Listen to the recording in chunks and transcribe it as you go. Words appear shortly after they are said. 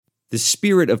The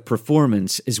spirit of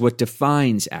performance is what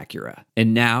defines Acura.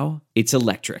 And now, it's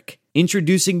electric.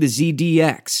 Introducing the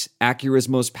ZDX, Acura's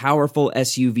most powerful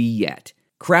SUV yet.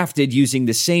 Crafted using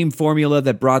the same formula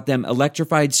that brought them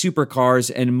electrified supercars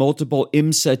and multiple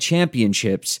IMSA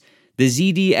championships, the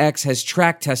ZDX has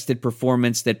track-tested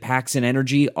performance that packs an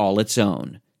energy all its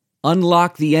own.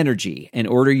 Unlock the energy and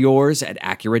order yours at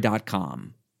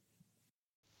Acura.com.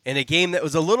 In a game that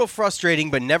was a little frustrating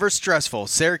but never stressful,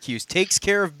 Syracuse takes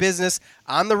care of business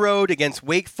on the road against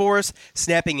Wake Forest,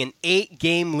 snapping an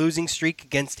 8-game losing streak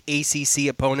against ACC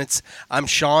opponents. I'm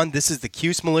Sean. This is the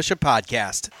Cuse Militia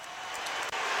Podcast.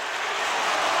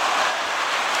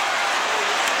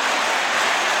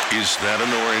 Is that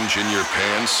an orange in your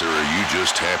pants, or are you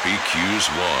just happy Q's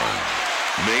won?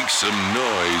 Make some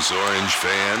noise, Orange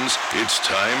fans. It's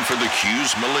time for the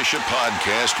Q's Militia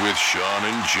Podcast with Sean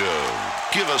and Joe.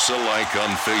 Give us a like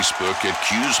on Facebook at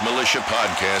Q's Militia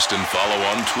Podcast and follow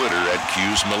on Twitter at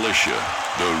Q's Militia.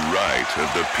 The right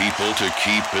of the people to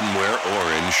keep and wear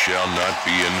orange shall not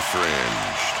be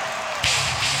infringed.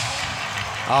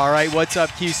 All right, what's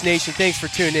up, Cuse Nation? Thanks for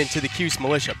tuning in to the Cuse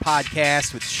Militia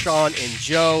Podcast with Sean and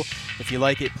Joe. If you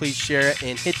like it, please share it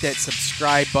and hit that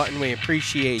subscribe button. We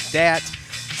appreciate that.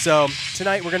 So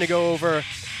tonight we're going to go over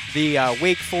the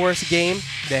Wake Forest game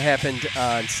that happened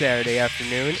on Saturday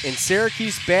afternoon and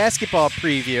Syracuse basketball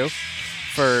preview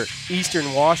for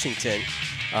Eastern Washington.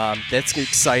 That's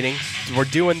exciting. We're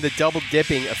doing the double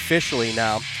dipping officially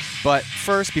now. But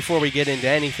first, before we get into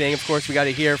anything, of course, we got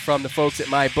to hear from the folks at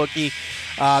MyBookie.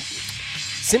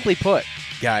 Simply put,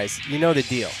 guys, you know the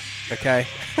deal, okay?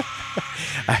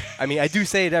 I mean, I do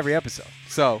say it every episode,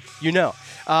 so you know.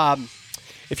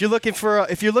 If you're looking for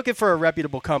a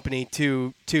reputable company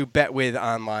to bet with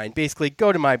online, basically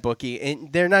go to MyBookie.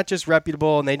 And they're not just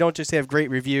reputable, and they don't just have great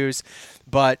reviews,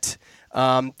 but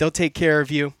they'll take care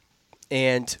of you,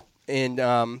 and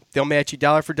they'll match you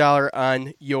dollar for dollar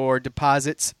on your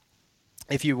deposits.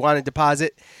 If you want to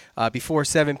deposit before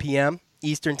 7 p.m.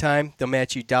 Eastern Time, they'll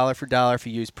match you dollar for dollar if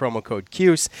you use promo code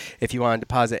CUSE. If you want to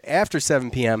deposit after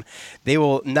 7 p.m., they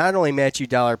will not only match you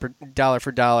dollar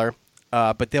for dollar,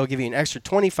 but they'll give you an extra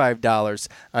 $25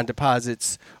 on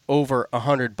deposits over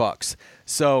 $100.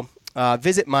 So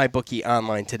visit MyBookie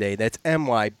online today. That's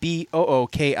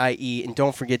MyBookie, and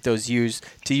don't forget to use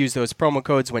those promo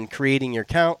codes when creating your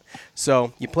account.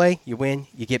 So you play, you win,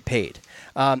 you get paid.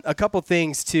 A couple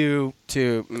things to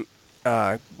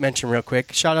mention real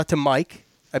quick. Shout out to Mike.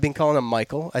 I've been calling him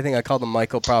Michael. I think I called him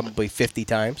Michael probably 50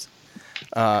 times.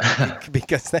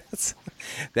 Because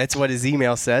that's what his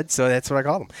email said, so that's what I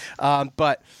called him.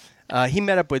 But he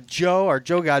met up with Joe, or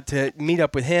Joe got to meet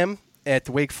up with him at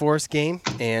the Wake Forest game,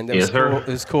 and it was cool. It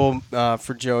was cool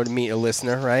for Joe to meet a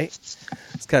listener, right?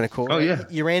 It's kind of cool. Oh, yeah.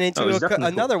 You ran into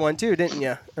another one, too, didn't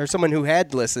you? Or someone who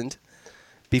had listened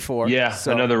before. Yeah,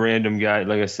 so. Another random guy.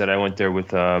 Like I said, I went there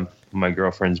with my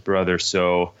girlfriend's brother,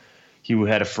 so he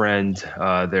had a friend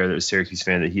there that was a Syracuse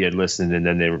fan that he had listened, and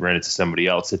then they ran into somebody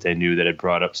else that they knew that had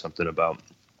brought up something about,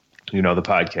 the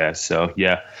podcast. So,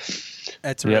 yeah.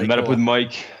 That's really met cool. up with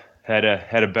Mike, had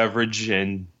a beverage,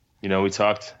 and, we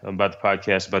talked about the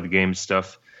podcast, about the game and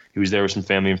stuff. He was there with some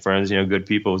family and friends, good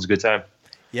people. It was a good time.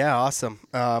 Yeah, awesome.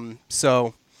 There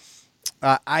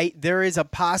is a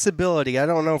possibility, I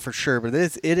don't know for sure, but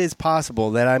it is possible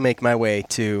that I make my way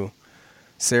to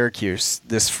Syracuse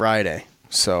this Friday.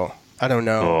 So I don't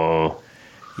know. Oh.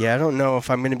 Yeah, I don't know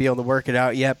if I'm going to be able to work it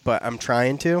out yet, but I'm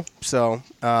trying to. So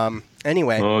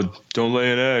anyway. Oh, don't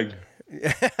lay an egg.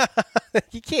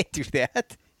 You can't do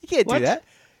that. You can't do that.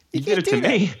 You did it to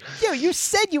me. Yeah, you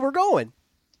said you were going.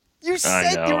 You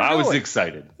said you were going. I was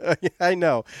excited. I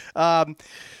know.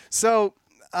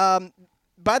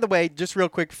 By the way, just real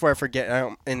quick before I forget,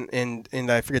 and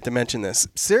I forget to mention this,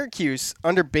 Syracuse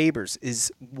under Babers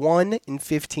is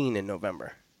 1-15 in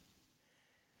November.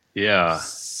 Yeah.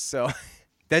 So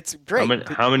that's great.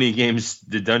 How many games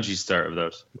did Dungy start of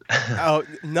those? Oh,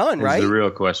 none, right? That's the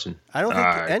real question. I don't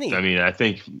think any. I mean, I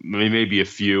think maybe a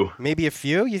few. Maybe a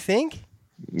few, you think?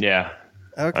 Yeah.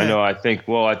 Okay. I know. I think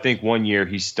 1 year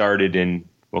he started in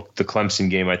the Clemson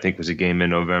game. I think was a game in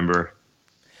November.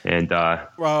 And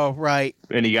right.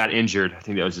 And he got injured. I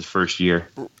think that was his first year.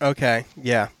 Okay,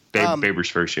 yeah. Babers'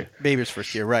 first year. Babers'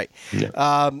 first year, right.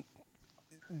 Yeah.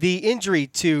 The injury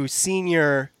to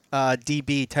senior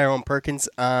DB Tyrone Perkins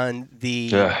on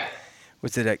the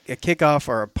was it a kickoff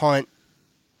or a punt?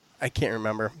 I can't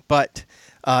remember. But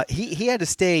he had to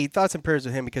stay. Thoughts and prayers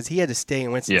with him because he had to stay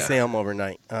in Winston-Salem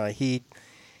overnight. He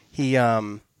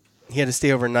had to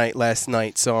stay overnight last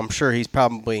night, so I'm sure he's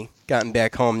probably gotten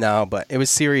back home now. But it was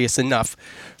serious enough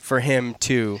for him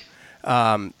to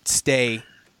stay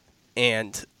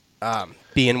and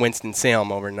be in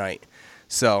Winston-Salem overnight.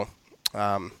 So,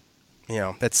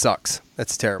 that sucks.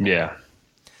 That's terrible. Yeah,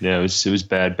 it was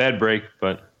bad break,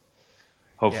 but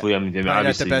hopefully, obviously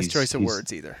not the best choice of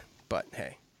words either. But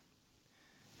hey.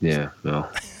 Yeah. No.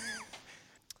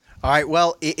 All right,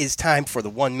 well, it is time for the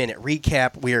 1 minute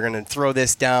recap. We are going to throw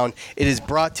this down. It is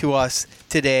brought to us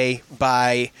today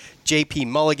by JP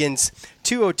Mulligan's,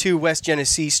 202 West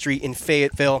Genesee Street in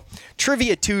Fayetteville.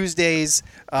 Trivia Tuesdays.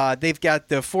 They've got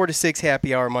the 4 to 6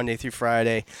 happy hour Monday through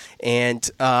Friday, and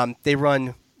they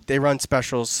run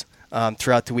specials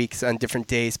throughout the weeks on different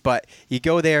days. But you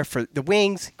go there for the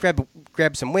wings, grab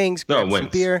some wings, grab some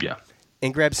beer,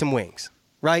 and grab some wings.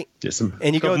 Right? Just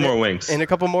and you couple go there, more wings. And a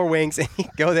couple more wings, and you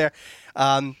go there.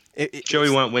 Joey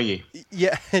want wingy.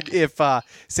 Yeah, if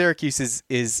Syracuse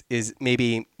is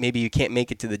maybe you can't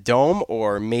make it to the Dome,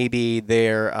 or maybe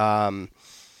they're at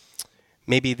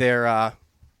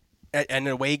an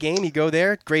away game, you go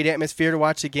there. Great atmosphere to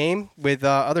watch the game with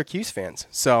other Cuse fans.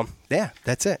 So, yeah,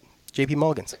 that's it. JP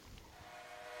Mulligan's.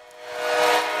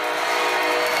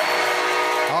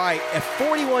 All right, a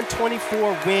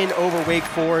 41-24 win over Wake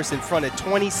Forest in front of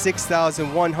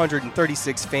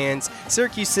 26,136 fans.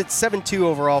 Syracuse sits 7-2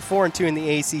 overall, 4-2 in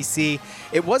the ACC.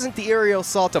 It wasn't the aerial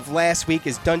assault of last week,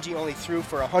 as Dungey only threw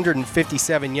for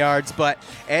 157 yards, but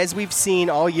as we've seen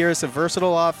all year, it's a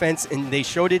versatile offense, and they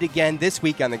showed it again this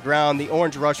week on the ground. The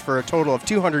Orange rushed for a total of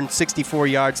 264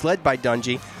 yards, led by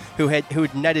Dungey, who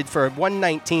had netted for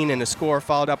 119 and a score,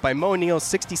 followed up by Mo Neal,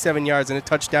 67 yards and a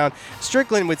touchdown.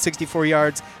 Strickland with 64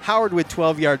 yards. Howard with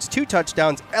 12 yards, 2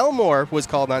 touchdowns. Elmore was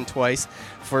called on twice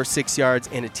for 6 yards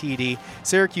and a TD.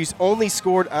 Syracuse only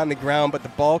scored on the ground, but the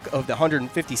bulk of the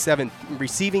 157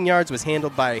 receiving yards was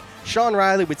handled by Sean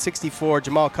Riley with 64,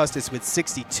 Jamal Custis with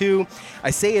 62. I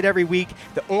say it every week,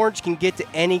 the Orange can get to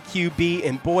any QB,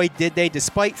 and boy did they,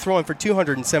 despite throwing for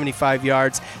 275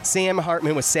 yards. Sam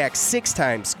Hartman was sacked 6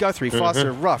 times. Guthrie,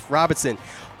 Foster, Ruff, Robinson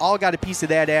all got a piece of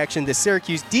that action. The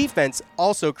Syracuse defense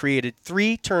also created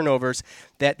 3 turnovers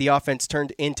that the offense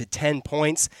turned into 10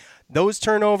 points. Those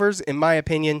turnovers, in my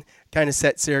opinion, kind of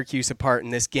set Syracuse apart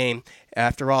in this game.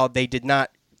 After all, they did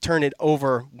not turn it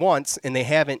over once, and they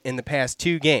haven't in the past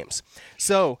 2 games.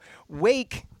 So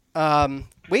Wake's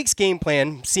game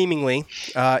plan, seemingly,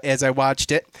 as I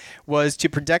watched it, was to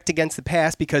protect against the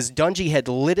pass because Dungey had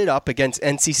lit it up against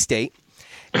NC State.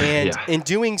 And in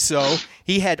doing so,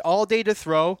 he had all day to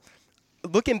throw.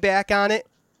 Looking back on it,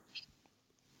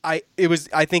 I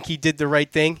think he did the right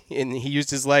thing, and he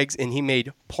used his legs, and he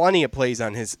made plenty of plays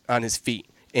on his feet.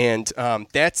 And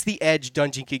that's the edge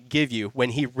Dungey could give you when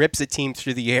he rips a team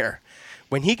through the air.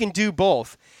 When he can do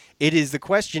both, the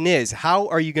question is, how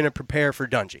are you going to prepare for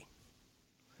Dungey?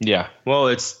 Yeah, well,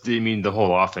 the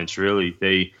whole offense, really.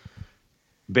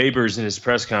 Babers in his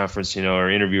press conference, or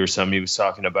interview or something, he was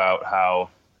talking about how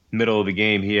middle of the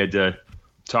game he had to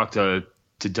talk to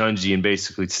Dungey and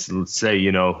basically say,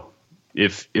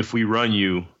 if we run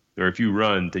you, or if you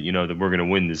run, that that we're going to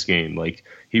win this game. Like,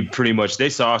 he pretty much, they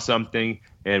saw something,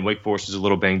 and Wake Forest was a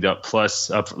little banged up,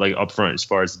 plus up front as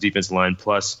far as the defensive line,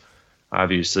 plus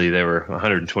obviously they were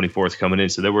 124th coming in,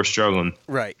 so they were struggling.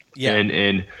 Right. Yeah.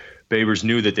 And Babers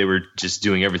knew that they were just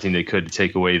doing everything they could to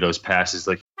take away those passes.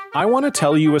 Like, I want to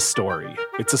tell you a story.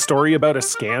 It's a story about a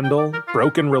scandal,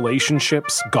 broken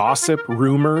relationships, gossip,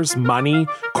 rumors, money,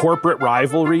 corporate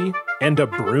rivalry, and a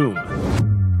broom.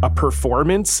 A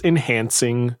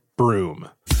performance-enhancing broom.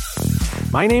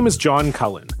 My name is John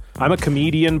Cullen. I'm a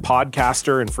comedian,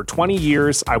 podcaster, and for 20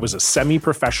 years, I was a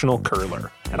semi-professional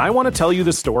curler. And I want to tell you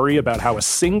the story about how a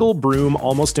single broom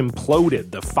almost imploded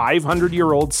the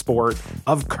 500-year-old sport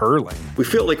of curling. We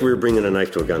felt like we were bringing a knife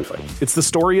to a gunfight. It's the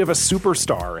story of a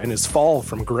superstar and his fall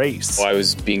from grace. Well, I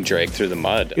was being dragged through the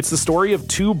mud. It's the story of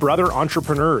 2 brother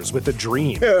entrepreneurs with a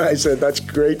dream. I said, that's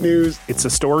great news. It's a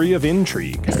story of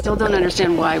intrigue. I still don't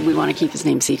understand why we want to keep his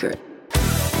name secret.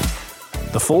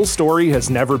 The full story has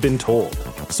never been told,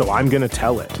 so I'm going to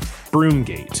tell it.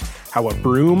 Broomgate, how a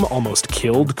broom almost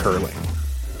killed curling.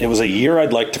 It was a year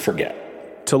I'd like to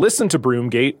forget. To listen to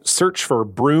Broomgate, search for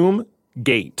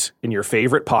Broomgate in your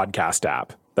favorite podcast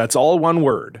app. That's all one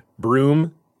word,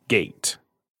 Broomgate.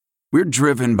 We're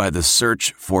driven by the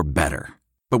search for better.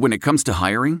 But when it comes to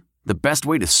hiring, the best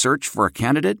way to search for a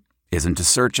candidate isn't to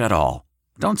search at all.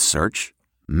 Don't search,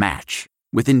 match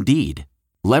with Indeed.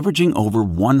 Leveraging over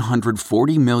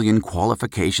 140 million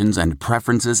qualifications and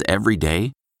preferences every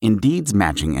day, Indeed's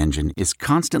matching engine is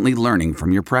constantly learning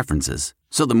from your preferences.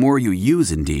 So the more you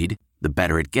use Indeed, the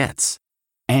better it gets.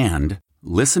 And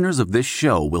listeners of this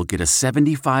show will get a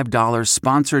 $75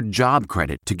 sponsored job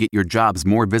credit to get your jobs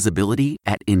more visibility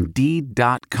at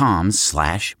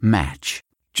Indeed.com/match.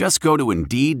 Just go to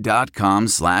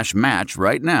Indeed.com/match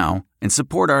right now and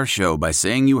support our show by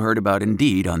saying you heard about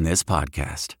Indeed on this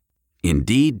podcast.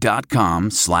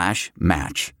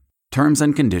 Indeed.com/match. Terms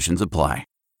and conditions apply.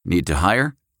 Need to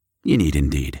hire? You need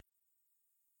Indeed.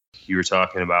 You were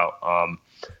talking about,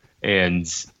 he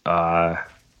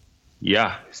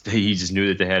just knew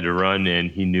that they had to run, and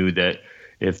he knew that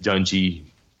if Dungey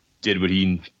did what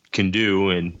he can do,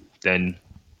 and then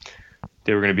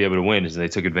they were going to be able to win, and they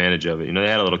took advantage of it. You know, they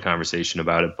had a little conversation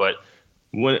about it, but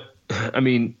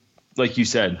like you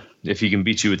said, if he can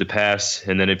beat you with the pass,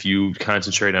 and then if you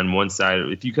concentrate on one side,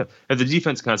 if the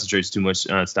defense concentrates too much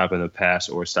on stopping the pass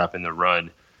or stopping the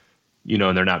run, you know,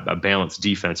 and they're not a balanced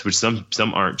defense, which some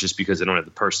aren't just because they don't have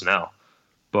the personnel,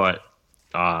 but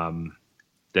then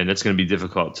it's going to be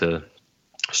difficult to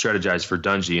strategize for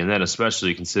Dungey, and then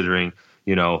especially considering,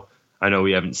 you know, I know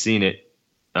we haven't seen it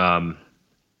in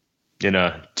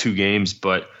 2 games,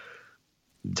 but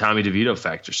Tommy DeVito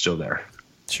factor's still there.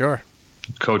 Sure.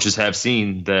 Coaches have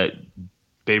seen that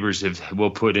Babers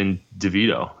will put in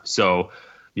DeVito. So,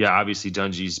 yeah, obviously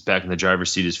Dungey's back in the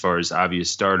driver's seat as far as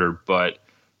obvious starter, but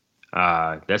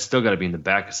that's still got to be in the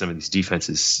back of some of these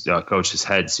defenses, coaches'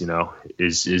 heads, you know,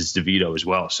 is DeVito as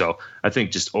well. So I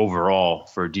think just overall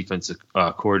for a defensive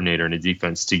coordinator and a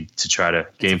defense to try to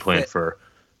game plan for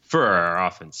our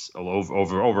offense,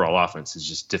 overall offense is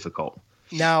just difficult.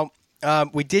 Now,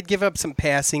 we did give up some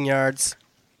passing yards.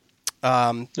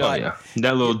 That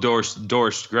little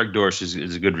Greg Dorsch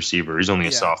is a good receiver. He's only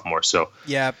a sophomore, so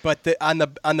yeah. But on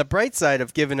the bright side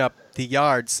of giving up the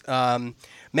yards,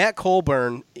 Matt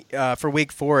Colburn for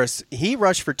Wake Forest, he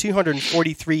rushed for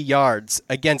 243 yards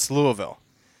against Louisville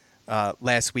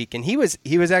last week, and he was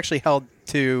actually held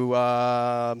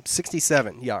to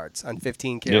 67 yards on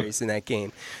 15 carries in that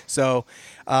game. So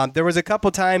there was a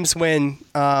couple times when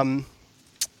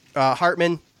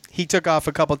Hartman. He took off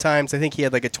a couple times. I think he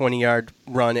had like a 20-yard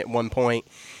run at one point.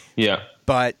 Yeah.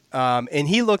 But and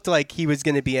he looked like he was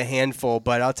going to be a handful.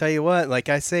 But I'll tell you what, like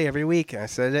I say every week, I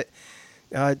said it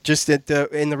just in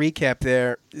the recap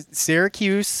there,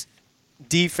 Syracuse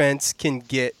defense can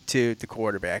get to the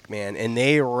quarterback, man, and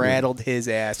they rattled his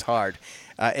ass hard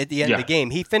at the end of the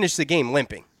game. He finished the game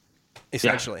limping,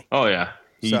 essentially. Yeah. Oh, yeah.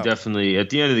 He definitely,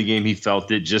 at the end of the game, he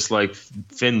felt it, just like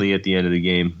Finley at the end of the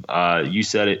game. You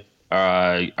said it.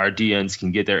 Our DNs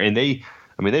can get there, and they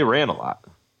ran a lot.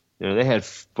 You know, they had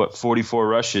 44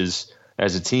 rushes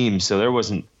as a team, so there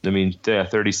wasn't. They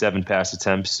had 37 pass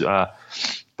attempts,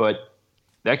 but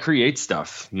that creates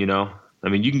stuff. You know,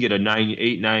 you can get a 7,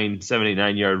 8, 9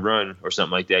 yard run or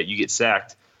something like that. You get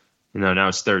sacked, you know. Now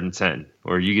it's 3rd and 10,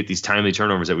 or you get these timely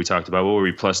turnovers that we talked about. What were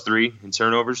we, +3 in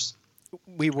turnovers?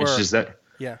 We were. It's just that.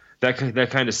 Yeah. That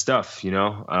kind of stuff. You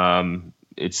know,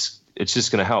 it's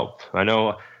just going to help. I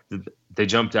know. They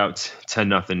jumped out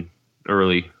 10-0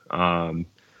 early. A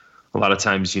lot of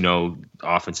times, you know,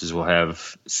 offenses will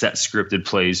have set scripted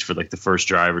plays for like the first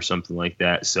drive or something like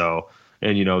that. So,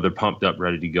 and you know, they're pumped up,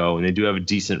 ready to go, and they do have a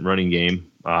decent running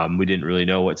game. We didn't really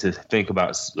know what to think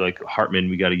about like Hartman.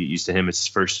 We got to get used to him. It's his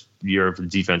first year of the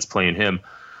defense playing him.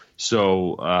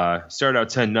 So started out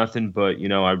 10-0, but you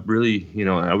know, I really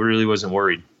wasn't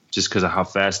worried just because of how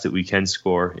fast that we can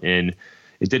score. And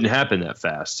it didn't happen that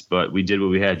fast, but we did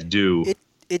what we had to do.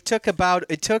 It took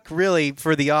really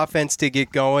for the offense to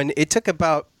get going. It took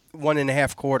about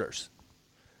 1.5 quarters.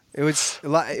 It was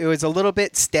a little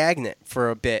bit stagnant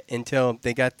for a bit until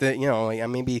they got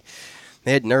maybe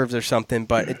they had nerves or something,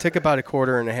 but it took about 1.5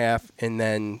 quarters, and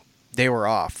then they were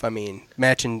off.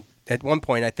 Matching at one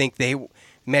point, I think they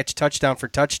matched touchdown for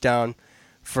touchdown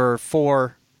for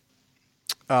four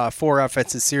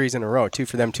offensive series in a row, 2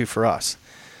 for them, 2 for us.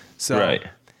 So, right.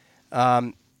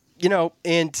 You know,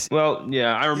 and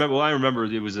I remember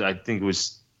it was, I think it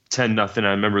was 10-0. I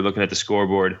remember looking at the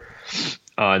scoreboard.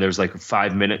 There was like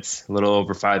 5 minutes, a little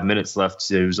over 5 minutes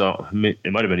left. It might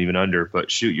have been even under,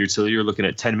 but shoot, you're looking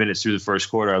at 10 minutes through the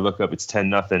first quarter. I look up, it's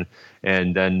 10-0,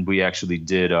 and then we actually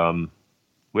did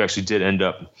end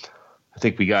up. I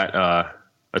think we got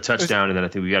a touchdown, and then I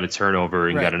think we got a turnover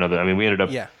and got another. We ended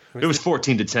up. Yeah. It was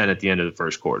 14-10 at the end of the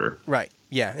first quarter. Right.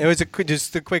 Yeah. It was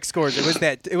just the quick scores. It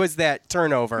was that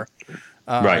turnover,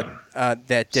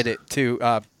 that did it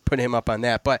to put him up on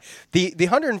that. But the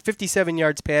 157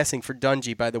 yards passing for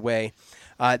Dungey, by the way,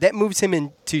 that moves him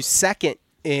into second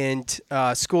in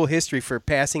school history for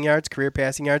passing yards, career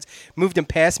passing yards. Moved him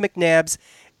past McNabb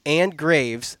and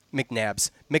Graves.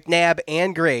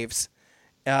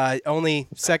 Only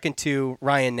second to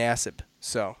Ryan Nassib.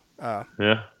 So.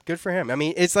 Yeah. Good for him.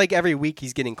 It's like every week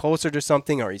he's getting closer to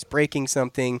something or he's breaking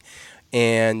something,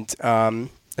 and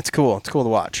it's cool. It's cool to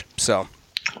watch. So,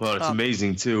 Well, it's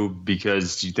amazing, too,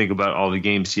 because you think about all the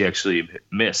games he actually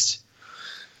missed.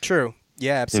 True.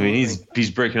 Yeah, absolutely. I mean,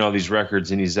 he's breaking all these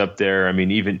records, and he's up there. I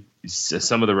mean, even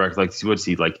some of the records, like what's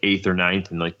he, like 8th or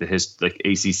 9th in like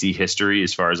ACC history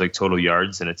as far as like total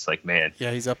yards, and it's like, man. Yeah,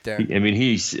 he's up there. I mean,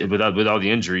 he's with all the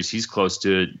injuries, he's close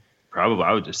to probably,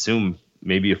 I would assume,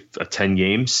 maybe a 10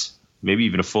 games, maybe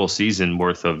even a full season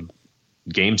worth of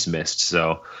games missed.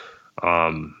 So,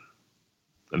 I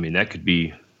mean, that could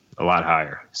be a lot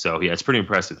higher. So, yeah, it's pretty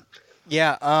impressive.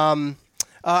 Yeah.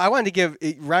 I wanted to give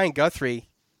Ryan Guthrie,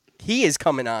 he is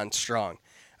coming on strong.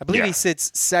 I believe he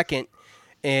sits second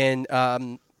in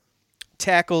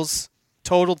tackles,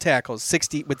 total tackles,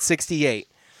 68.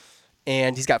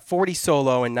 And he's got 40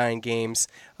 solo in 9 games.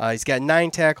 He's got 9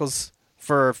 tackles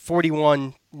for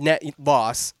 41 net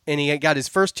loss. And he got his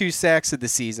first 2 sacks of the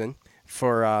season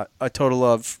for a total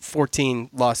of 14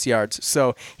 lost yards.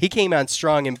 So he came on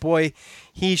strong. And, boy,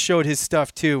 he showed his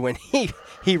stuff, too, when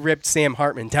he ripped Sam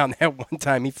Hartman down that one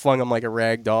time. He flung him like a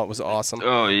rag doll. It was awesome.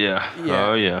 Oh, yeah.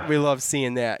 Oh, yeah. We love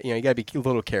seeing that. You got to be a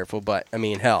little careful. But, I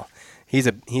mean, hell, he's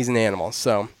an animal.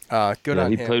 So good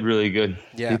on him. He played really good.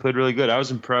 Yeah. He played really good. I was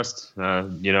impressed.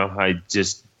 I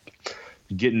just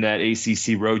getting that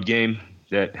ACC road game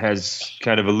that has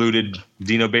kind of eluded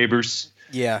Dino Babers.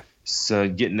 Yeah. So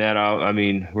getting that out, I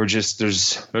mean,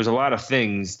 there's a lot of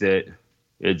things that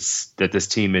this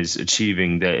team is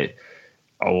achieving that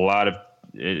a lot of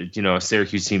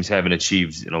Syracuse teams haven't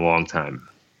achieved in a long time.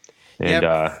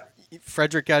 And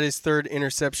Frederick got his 3rd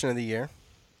interception of the year.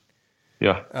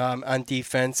 Yeah. On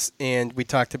defense, and we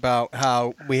talked about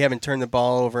how we haven't turned the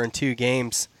ball over in 2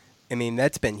 games. I mean,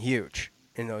 that's been huge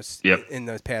in those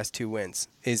past 2 wins.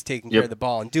 Is taking care of the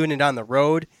ball and doing it on the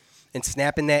road and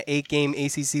snapping that 8-game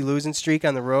ACC losing streak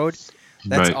on the road.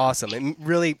 That's awesome. And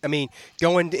really, I mean,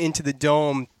 going into the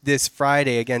Dome this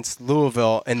Friday against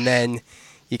Louisville, and then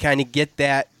you kind of get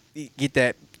that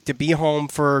to be home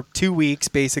for 2 weeks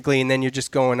basically, and then you're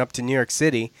just going up to New York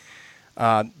City.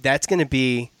 That's going to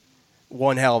be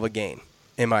one hell of a game,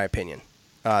 in my opinion.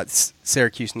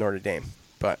 Syracuse, Notre Dame.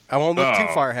 But I won't look too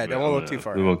far ahead. We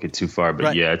won't get too far,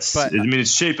 but yeah, it's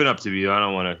shaping up to be. I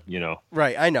don't want to,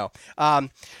 Right, I know. Notre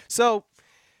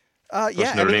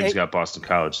Dame's got Boston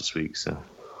College this week, so.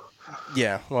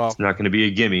 Yeah, well. It's not going to be a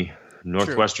gimme.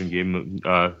 Northwestern gave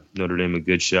Notre Dame a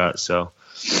good shot, so.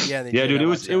 Yeah, dude, it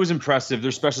was impressive. Their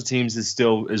special teams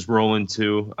is rolling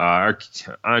too.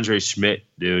 Andre Schmidt,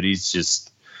 dude, he's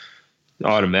just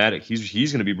automatic.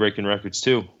 He's going to be breaking records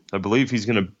too. I believe he's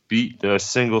going to beat the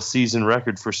single season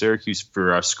record for Syracuse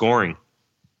for scoring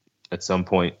at some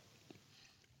point.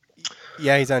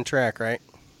 Yeah, he's on track, right?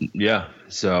 Yeah.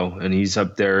 So, and he's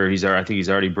up there. I think he's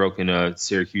already broken a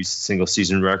Syracuse single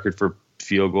season record for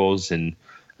field goals. And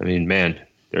I mean, man,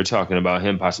 they're talking about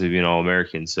him possibly being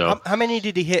All-American. So, how many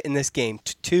did he hit in this game?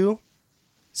 2.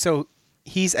 So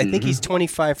I think he's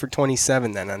 25 for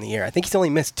 27 then on the year. I think he's only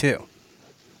missed 2.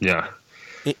 Yeah.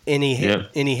 And he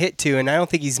hit 2, and I don't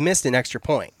think he's missed an extra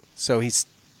point. So he's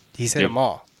hit them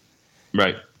all.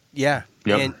 Right. Yeah.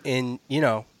 Yep. And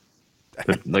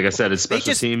but like I said, it's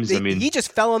special teams. He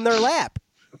just fell in their lap.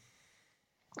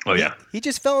 Oh yeah. He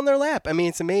just fell in their lap. I mean,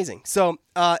 it's amazing. So,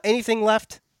 anything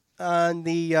left on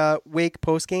the Wake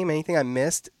post game? Anything I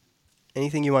missed?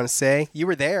 Anything you want to say? You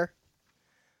were there.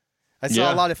 I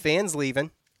saw a lot of fans leaving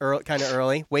kind of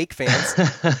early. Wake fans.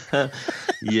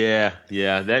 Yeah.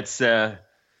 That's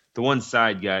the one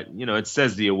side got. It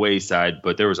says the away side,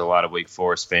 but there was a lot of Wake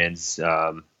Forest fans.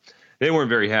 They weren't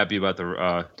very happy about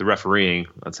the refereeing.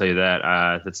 I'll tell you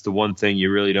that. That's the one thing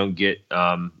you really don't get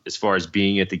as far as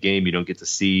being at the game. You don't get to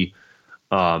see.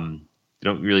 They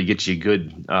don't really get you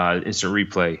good instant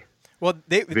replay.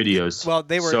 Videos.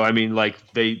 They were. So I mean,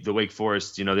 the Wake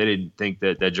Forest. They didn't think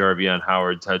that Jarvion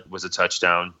Howard was a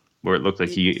touchdown, where it looked like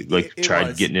he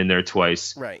tried getting in there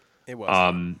twice. Right. It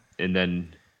was. And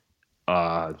then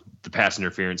the pass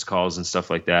interference calls and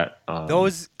stuff like that.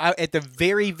 Those, at the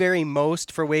very, very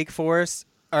most for Wake Forest,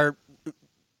 are,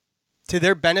 to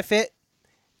their benefit,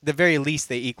 the very least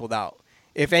they equaled out.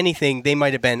 If anything, they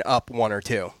might have been up 1 or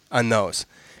 2 on those.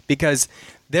 Because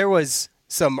there was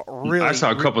some really... I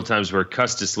saw a couple times where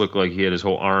Custis looked like he had his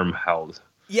whole arm held.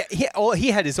 Yeah, he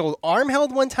had his whole arm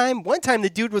held one time. One time the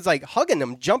dude was like hugging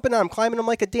him, jumping on him, climbing him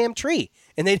like a damn tree.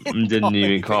 And they didn't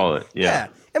even call it. Yeah.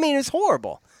 I mean, it's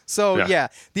horrible. So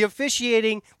the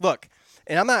officiating. Look,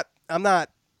 and I'm not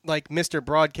like Mr.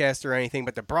 Broadcaster or anything,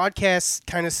 but the broadcast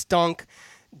kind of stunk.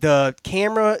 The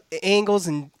camera angles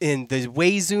and the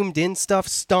way zoomed in stuff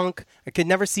stunk. I could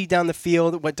never see down the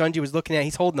field what Dungy was looking at.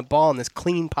 He's holding the ball in this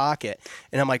clean pocket,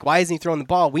 and I'm like, why isn't he throwing the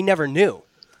ball? We never knew.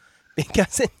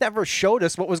 because it never showed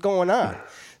us what was going on.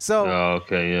 So,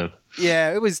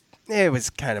 yeah, it was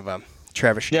kind of a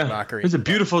travesty mockery. It's a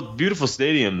beautiful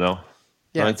stadium, though.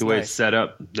 Yeah, I like the way it's set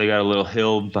up. They got a little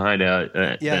hill behind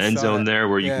the end zone there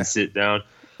where you can sit down.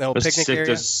 The little picnic area.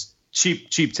 Those cheap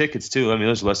tickets too. I mean,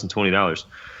 those are less than $20.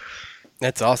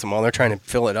 That's awesome. Well, they're trying to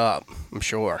fill it up, I'm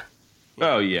sure.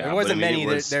 Oh yeah, there wasn't many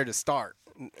there to start.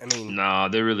 I mean, no,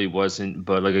 there really wasn't.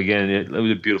 But like again, it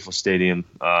was a beautiful stadium.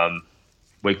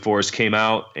 Wake Forest came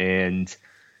out and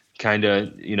kind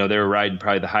of, they were riding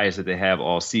probably the highest that they have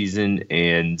all season,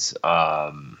 and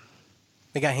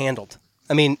they got handled.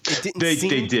 I mean,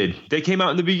 they did. They came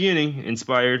out in the beginning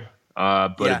inspired,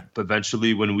 but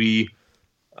eventually when we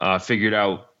figured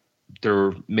out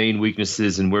their main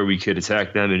weaknesses and where we could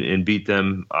attack them and beat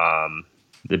them,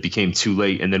 it became too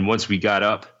late. And then once we got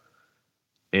up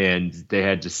and they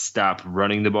had to stop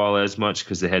running the ball as much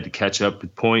because they had to catch up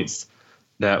with points,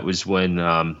 that was when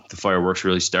the fireworks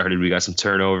really started. We got some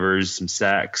turnovers, some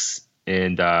sacks,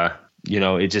 and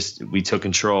we took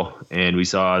control, and we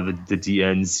saw the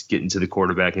DNs get into the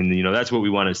quarterback, and that's what we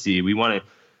want to see. We want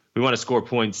to score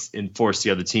points and force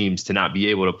the other teams to not be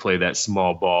able to play that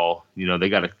small ball. They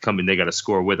got to come in, they got to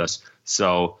score with us.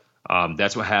 So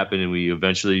that's what happened, and we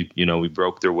eventually, we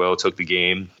broke their will, took the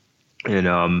game,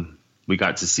 and we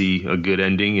got to see a good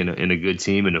ending and a good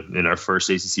team in our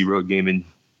first ACC road game in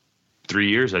 3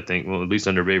 years, I think. Well, at least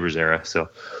under Babers' era. So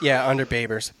yeah, under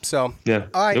Babers. So yeah,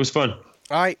 all right. It was fun.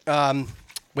 All right,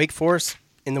 Wake Forest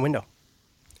in the window.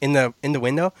 In the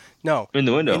window? No. In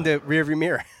the window. In the rearview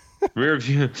mirror. Rear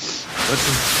view. It's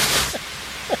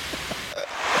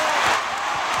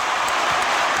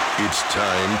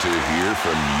time to hear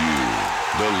from you,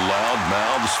 the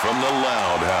loudmouths from the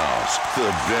Loud House,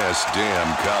 the best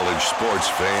damn college sports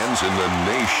fans in the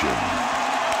nation.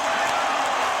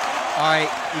 All right,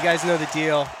 you guys know the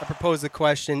deal. I propose the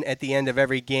question at the end of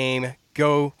every game.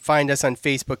 Go find us on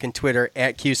Facebook and Twitter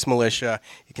at Cuse Militia.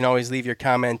 You can always leave your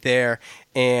comment there,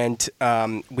 and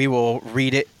we will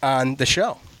read it on the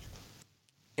show.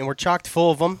 And we're chocked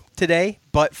full of them today.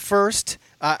 But first,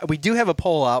 we do have a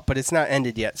poll out, but it's not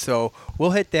ended yet. So we'll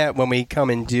hit that when we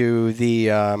come and do the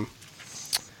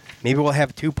maybe we'll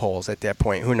have 2 polls at that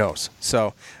point. Who knows?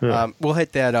 So we'll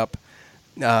hit that up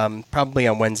probably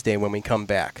on Wednesday when we come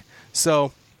back.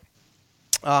 So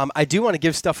I do want to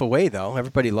give stuff away, though.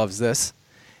 Everybody loves this.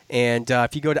 And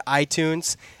if you go to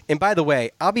iTunes, and by the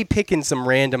way, I'll be picking some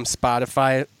random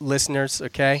Spotify listeners,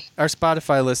 okay? Our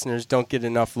Spotify listeners don't get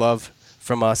enough love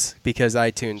from us because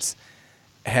iTunes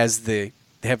they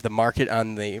have the market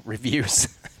on the reviews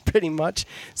pretty much.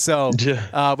 So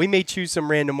we may choose some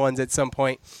random ones at some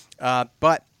point.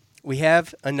 But we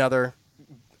have another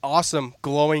awesome,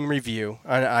 glowing review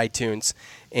on iTunes.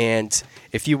 And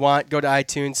if you want, go to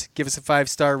iTunes, give us a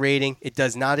 5-star rating. It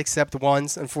does not accept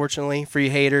 1s, unfortunately, for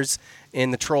you haters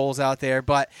and the trolls out there.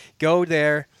 But go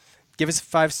there, give us a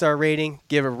 5-star rating,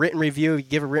 give a written review. You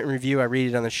give a written review, I read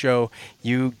it on the show,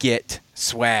 you get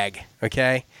swag,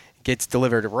 okay? It gets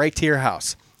delivered right to your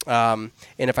house. And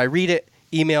if I read it,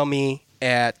 email me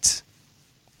at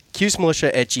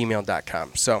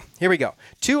cusemilitia@gmail.com. So here we go.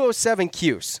 207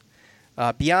 Cuse.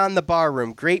 Beyond the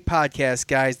Barroom, great podcast,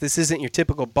 guys. This isn't your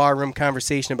typical barroom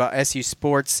conversation about SU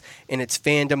sports and its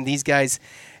fandom. These guys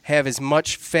have as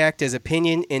much fact as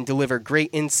opinion and deliver great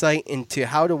insight into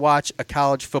how to watch a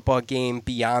college football game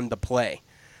beyond the play.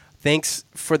 Thanks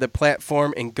for the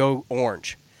platform, and go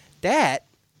Orange. That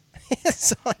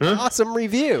is an awesome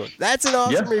review. That's an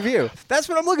awesome review. That's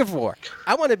what I'm looking for.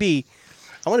 I want to be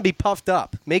puffed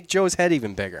up. Make Joe's head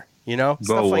even bigger.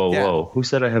 Stuff like that. Whoa. Who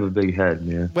said I have a big head,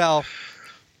 man? Well,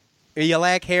 you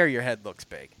lack hair, your head looks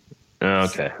big.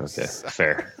 Okay.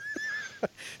 Fair.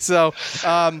 So,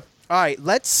 all right,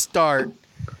 let's start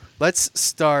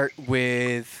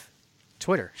with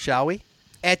Twitter, shall we?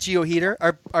 At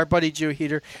GeoHeater, our buddy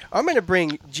GeoHeater. I'm going to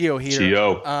bring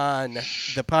GeoHeater on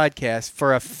the podcast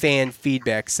for a fan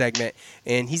feedback segment,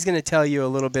 and he's going to tell you a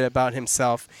little bit about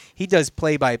himself. He does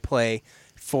play-by-play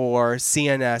for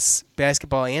CNS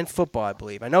basketball and football, I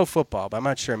believe. I know football, but I'm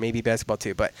not sure. Maybe basketball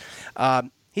too. But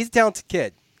he's a talented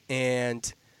kid,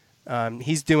 and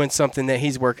he's doing something that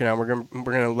he's working on. We're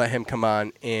gonna let him come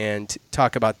on and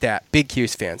talk about that. Big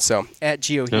Cuse fan. So at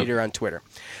GeoHeater on Twitter.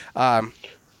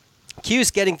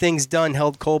 Cuse getting things done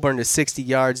held Colburn to 60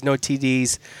 yards, no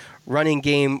TDs. Running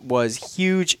game was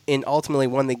huge and ultimately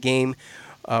won the game.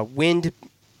 Wind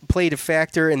played a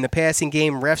factor in the passing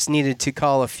game. Refs needed to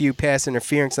call a few pass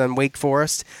interference on Wake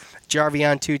Forest.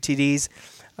 Jarvion 2 TDs.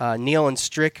 Neal and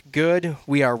Strick good.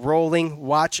 We are rolling.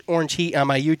 Watch Orange Heat on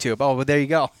my YouTube. Oh, well, there you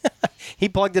go. He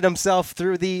plugged it himself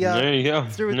through the there you go.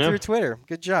 through Twitter.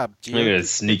 Good job, Gio. Look at that,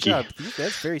 sneaky. Good job.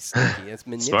 That's very sneaky. It's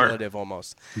manipulative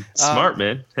almost. Smart,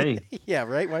 man. Hey. Yeah,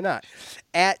 right? Why not?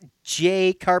 At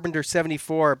Jay Carpenter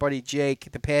 74, buddy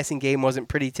Jake, the passing game wasn't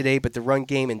pretty today, but the run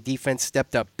game and defense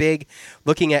stepped up big.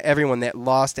 Looking at everyone that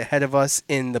lost ahead of us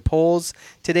in the polls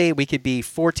today, we could be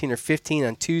 14 or 15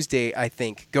 on Tuesday, I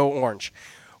think. Go Orange.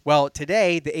 Well,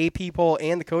 today, the AP poll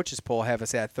and the coaches poll have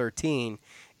us at 13.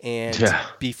 And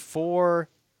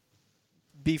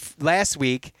last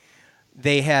week,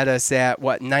 they had us at,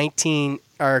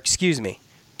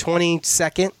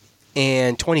 22nd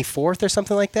and 24th or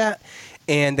something like that.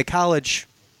 And the college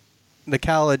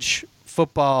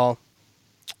football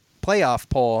playoff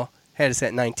poll had us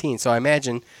at 19. So I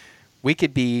imagine we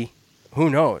could be,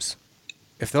 who knows?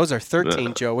 If those are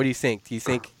 13, Joe, what do you think? Do you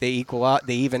think they equal out,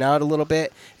 they even out a little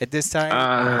bit at this time?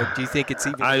 Or do you think it's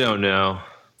even? I don't know.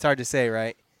 It's hard to say,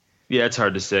 right? Yeah, it's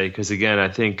hard to say because, again, I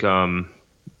think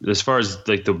as far as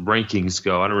like the rankings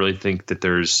go, I don't really think that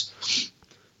there's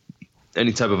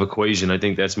any type of equation. I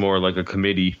think that's more like a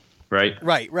committee, right?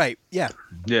 Right. Yeah.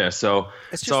 Yeah, so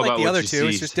it's just all like about the what other you two. see.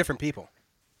 It's just different people.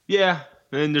 Yeah,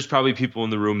 and there's probably people in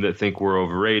the room that think we're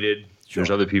overrated. Sure.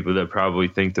 There's other people that probably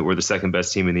think that we're the second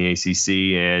best team in the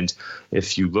ACC. And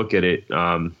if you look at it,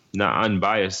 not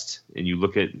unbiased, and you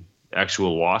look at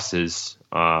actual losses,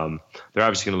 they're obviously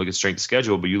going to look at strength of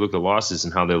schedule, but you look at losses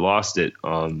and how they lost it.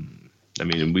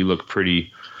 We look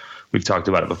pretty. We've talked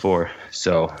about it before.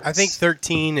 So I think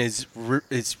 13 is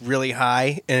really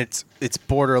high, and it's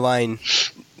borderline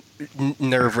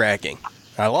nerve-wracking.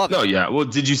 I love it. Oh yeah. Well,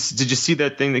 did you see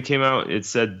that thing that came out? It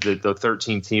said that the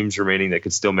 13 teams remaining that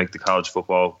could still make the college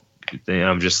football thing.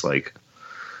 I'm just like,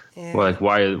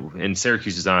 why? And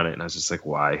Syracuse is on it, and I was just like,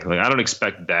 why? Like, I don't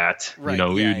expect that. Right.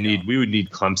 We would need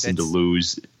Clemson to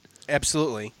lose.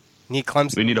 Absolutely. Need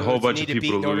Clemson. We need a whole bunch of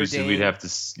people to lose, and we'd have to.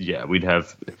 Yeah, we'd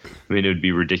have. I mean, it would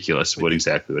be ridiculous what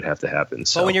exactly would have to happen.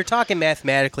 So. But when you're talking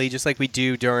mathematically, just like we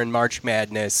do during March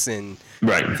Madness and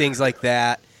things like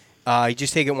that. You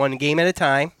just take it one game at a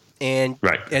time, and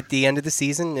at the end of the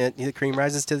season, the cream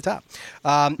rises to the top.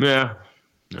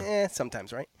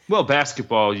 Sometimes, right? Well,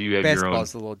 basketball, you have your own.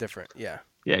 Basketball's a little different, yeah.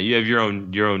 Yeah, you have your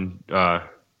own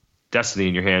destiny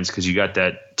in your hands because you got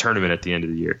that tournament at the end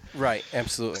of the year. Right,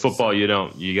 absolutely. Football, you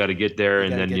don't. You got to get there,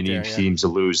 and then you need teams to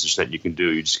lose. There's nothing you can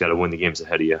do. You just got to win the games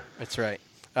ahead of you. That's right.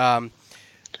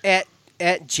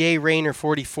 At J Rayner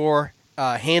 44,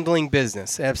 handling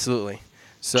business, absolutely.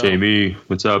 So, Jamie,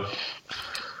 what's up?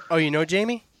 Oh, you know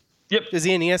Jamie? Yep. Is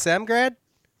he an ESM grad?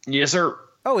 Yes, sir.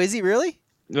 Oh, is he really?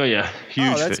 Oh, yeah.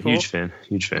 Huge fan.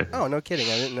 Oh, no kidding.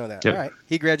 I didn't know that. Yep. All right.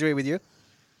 He graduated with you?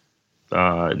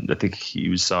 I think he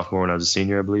was sophomore when I was a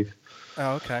senior, I believe.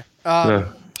 Oh, okay.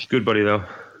 Good buddy, though.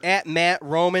 At Matt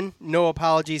Roman, no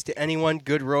apologies to anyone.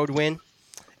 Good road win.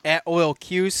 At Oil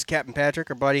Cuse, Captain Patrick,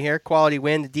 our buddy here, quality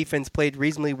win. The defense played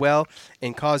reasonably well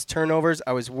and caused turnovers.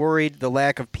 I was worried the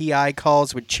lack of PI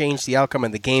calls would change the outcome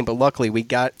of the game, but luckily we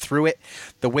got through it.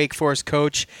 The Wake Forest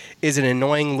coach is an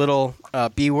annoying little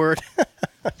B word.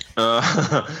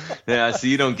 Yeah, so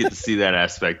you don't get to see that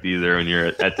aspect either when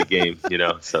you're at the game,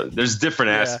 So there's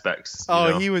different aspects.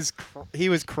 Oh, he was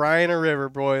crying a river,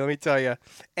 boy. Let me tell you.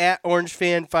 At Orange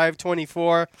Fan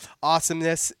 524,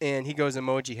 awesomeness, and he goes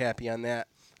emoji happy on that.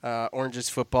 Oranges,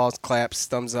 footballs, claps,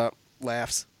 thumbs up,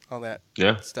 laughs, all that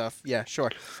stuff. Yeah,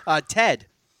 sure. Ted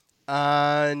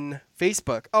on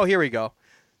Facebook. Oh, here we go.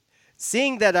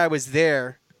 Seeing that I was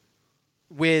there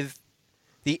with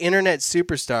the internet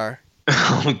superstar.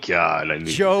 Oh God!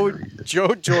 Joe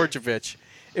Georgievich.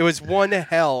 It was one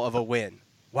hell of a win.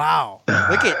 Wow!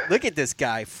 Look at this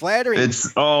guy. Flattering.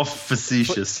 It's all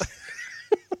facetious.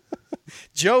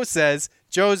 Joe says.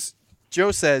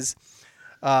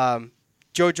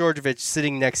 Joe Georgievich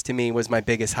sitting next to me was my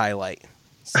biggest highlight.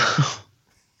 So.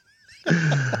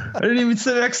 I didn't even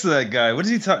sit next to that guy. What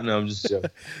is he talking? No, I'm just joking.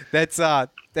 That's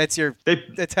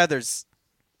Heather's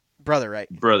brother, right?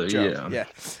 Brother, Joe. yeah.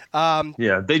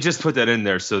 Yeah. They just put that in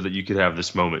there so that you could have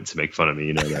this moment to make fun of me.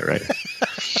 You know that, right?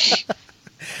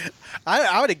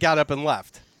 I would have got up and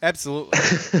left. Absolutely.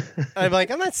 I'm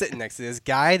like, I'm not sitting next to this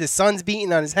guy. The sun's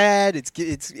beating on his head. It's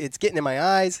getting in my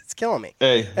eyes. It's killing me.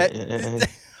 Hey.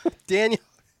 Daniel.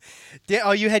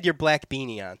 Oh, you had your black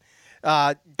beanie on.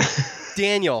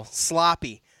 Daniel,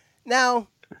 sloppy. Now,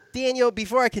 Daniel,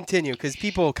 before I continue, because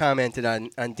people commented on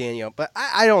Daniel, but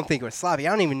I don't think it was sloppy.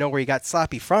 I don't even know where he got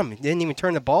sloppy from. He didn't even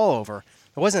turn the ball over.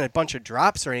 It wasn't a bunch of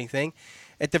drops or anything.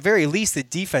 At the very least, the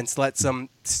defense let some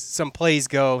plays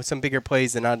go, some bigger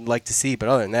plays than I'd like to see. But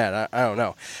other than that, I don't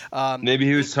know. Maybe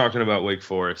he was talking about Wake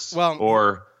Forest,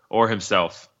 or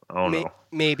himself. I don't know.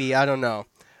 Maybe, I don't know.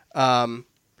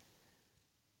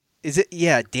 Is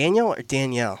it Daniel or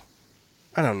Danielle?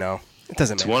 I don't know. It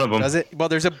doesn't matter. It's one of them. Does it? Well,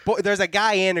 there's a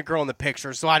guy and a girl in the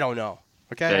picture, so I don't know.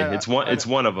 Okay, it's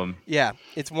one of them. Yeah,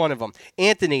 it's one of them.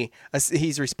 Anthony,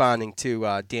 he's responding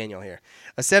to Daniel here.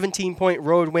 A 17-point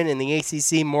road win in the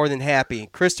ACC, more than happy.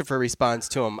 Christopher responds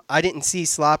to him. I didn't see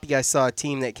sloppy. I saw a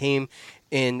team that came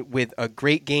in with a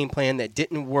great game plan that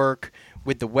didn't work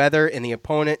with the weather and the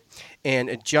opponent and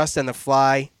adjust on the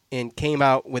fly and came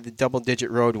out with a double-digit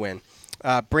road win.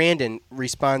 Brandon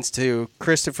responds to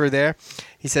Christopher there.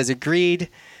 He says, agreed.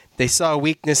 They saw a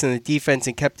weakness in the defense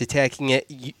and kept attacking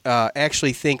it.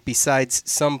 Actually think besides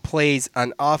some plays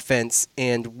on offense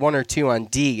and one or two on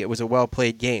D, it was a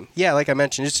well-played game. Yeah, like I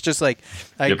mentioned, it's just like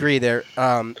I agree there.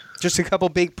 Just a couple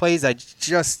big plays. I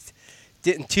just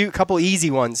didn't – couple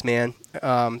easy ones, man,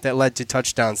 that led to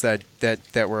touchdowns that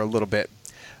were a little bit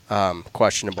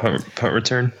questionable. Punt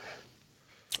return?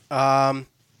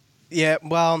 Yeah,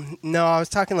 well, no, I was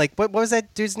talking like – what was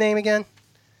that dude's name again?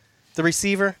 The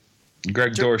receiver?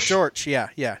 Greg Dorsch. Dorsch, yeah.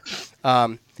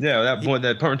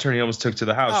 That punt return he almost took to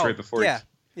the house right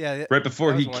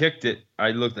before he kicked it. I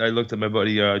looked at my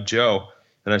buddy Joe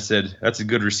and I said, "That's a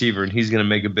good receiver and he's going to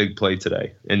make a big play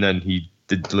today." And then he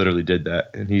literally did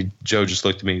that. And Joe just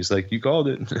looked at me. He's like, "You called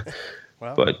it."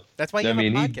 Well, but that's why you have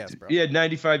a podcast, bro. He had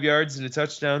 95 yards and a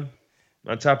touchdown.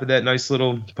 On top of that nice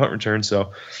little punt return,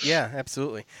 so. Yeah,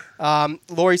 absolutely.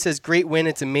 Lori says, great win.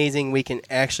 It's amazing. We can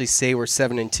actually say we're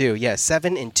 7-2. Yeah,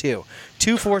 7-2.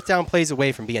 2 fourth down plays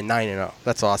away from being 9-0.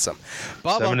 That's awesome.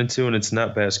 Bubba, 7-2, and it's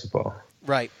not basketball.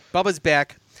 Right. Bubba's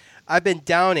back. I've been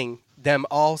downing them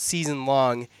all season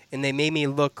long, and they made me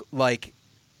look like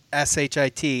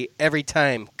SHIT every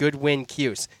time. Good win,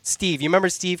 Cuse. Steve, you remember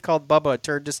Steve called Bubba a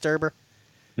turd disturber?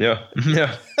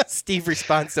 Yeah. Steve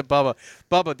responds to Bubba.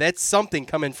 Bubba, that's something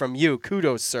coming from you.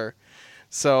 Kudos, sir.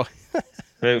 So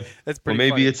hey, that's pretty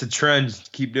maybe funny. It's a trend.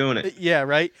 Keep doing it. Yeah,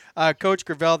 right? Coach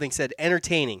Gravelding said,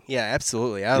 entertaining. Yeah,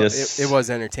 absolutely. Yes. It was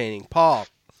entertaining. Paul,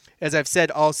 as I've said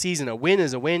all season, a win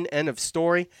is a win. End of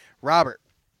story. Robert,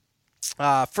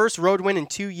 first road win in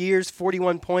 2 years,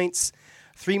 41 points,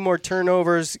 3 more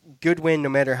turnovers. Good win no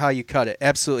matter how you cut it.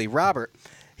 Absolutely. Robert,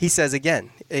 he says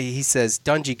again,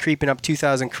 Dungy creeping up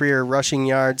 2,000 career rushing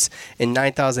yards and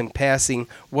 9,000 passing.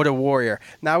 What a warrior.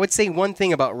 Now, I would say one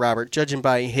thing about Robert, judging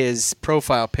by his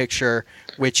profile picture,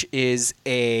 which is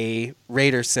a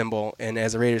Raiders symbol. And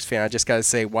as a Raiders fan, I just got to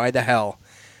say, why the hell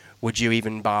would you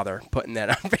even bother putting that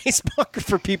on Facebook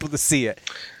for people to see it?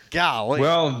 Golly.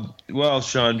 Well,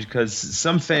 Sean, because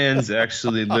some fans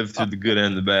actually live through the good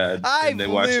and the bad. And they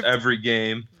watch every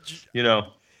game,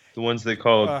 the ones they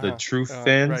call the true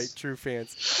fans. Right, true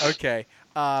fans. Okay.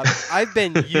 I've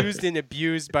been used and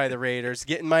abused by the Raiders,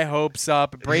 getting my hopes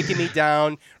up, breaking me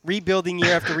down, rebuilding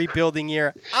year after rebuilding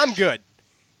year. I'm good.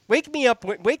 Wake me up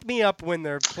when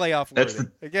they're playoff worthy.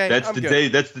 Okay,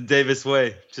 That's the Davis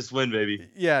way. Just win, baby.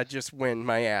 Yeah, just win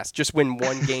my ass. Just win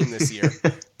one game this year.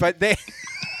 But they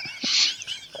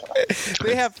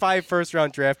have 5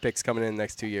 first-round draft picks coming in the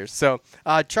next 2 years. So,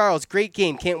 Charles, great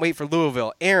game. Can't wait for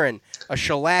Louisville. Aaron, a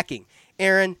shellacking.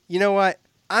 Aaron, you know what?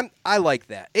 I like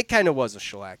that. It kind of was a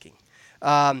shellacking.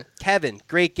 Kevin,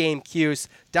 great game. Cuse.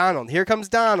 Donald, here comes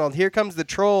Donald. Here comes the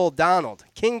troll, Donald.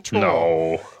 King Troll.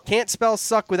 No. Can't spell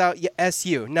suck without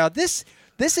SU. Now, this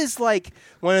is like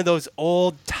one of those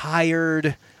old,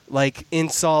 tired, like,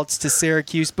 insults to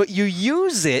Syracuse, but you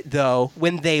use it, though,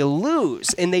 when they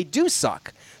lose, and they do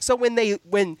suck. So when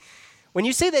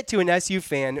you say that to an SU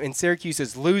fan and Syracuse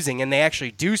is losing and they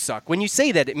actually do suck, when you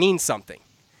say that, it means something.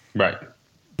 Right.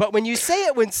 But when you say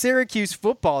it when Syracuse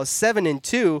football is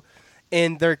 7-2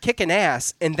 and they're kicking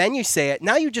ass, and then you say it,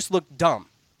 now you just look dumb.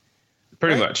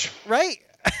 Pretty much. Right?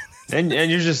 and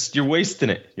you're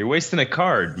wasting it. You're wasting a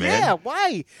card, man. Yeah,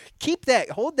 why?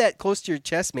 Hold that close to your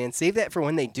chest, man. Save that for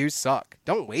when they do suck.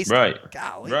 Don't waste it.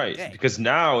 Golly. Right. Okay. Because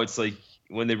now it's like,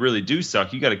 when they really do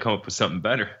suck, you got to come up with something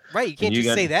better. Right, you can't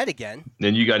say that again.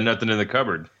 Then you got nothing in the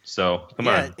cupboard. So come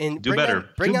on, and do better.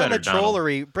 Bring on the Donald.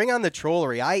 trollery. Bring on the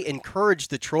trollery. I encourage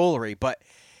the trollery, but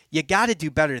you got to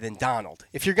do better than Donald.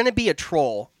 If you're going to be a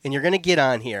troll and you're going to get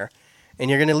on here and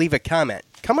you're going to leave a comment,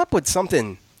 come up with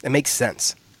something that makes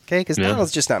sense. Okay, because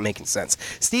Donald's just not making sense.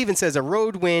 Steven says a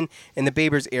road win in the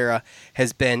Babers era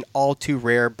has been all too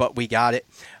rare, but we got it.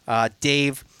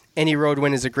 Dave, any road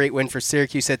win is a great win for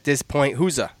Syracuse at this point.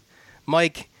 Who's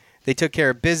Mike, they took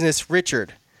care of business.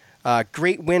 Richard,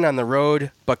 great win on the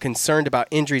road, but concerned about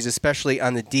injuries, especially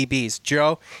on the DBs.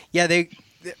 Joe, yeah,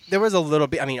 there was a little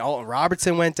bit. I mean, Alton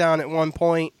Robertson went down at one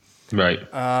point. Right.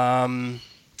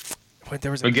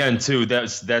 There was again, too,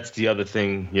 that's the other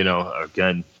thing,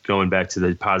 again, going back to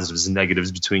the positives and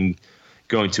negatives between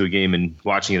going to a game and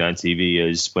watching it on TV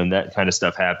is when that kind of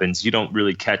stuff happens, you don't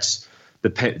really catch the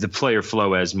player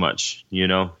flow as much.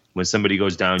 When somebody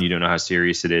goes down, you don't know how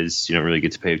serious it is. You don't really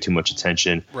get to pay too much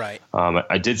attention. Right.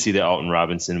 I did see that Alton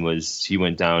Robinson he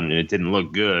went down and it didn't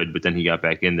look good, but then he got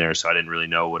back in there, so I didn't really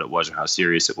know what it was or how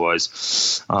serious it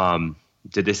was.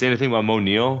 Did they say anything about Mo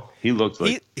Neal? He looked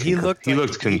like he looked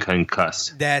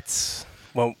concussed. That's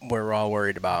what we're all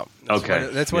worried about.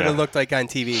 That's what it looked like on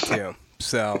TV too.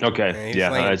 So okay, he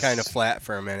was laying kind of flat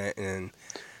for a minute, and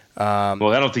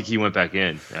well, I don't think he went back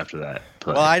in after that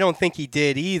play. Well, I don't think he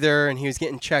did either, and he was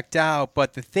getting checked out.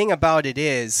 But the thing about it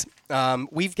is,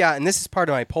 we've got, and this is part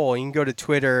of my poll. You can go to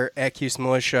Twitter at Cuse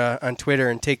Militia on Twitter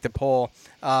and take the poll.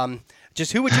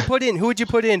 Just who would you put in? Who would you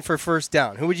put in for first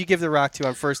down? Who would you give the rock to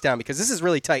on first down? Because this is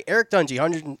really tight. Eric Dungey,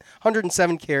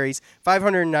 107 carries,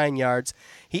 509 yards.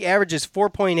 He averages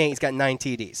 4.8. He's got 9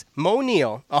 TDs. Mo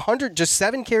Neal, just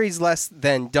 7 carries less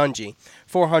than Dungey,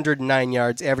 409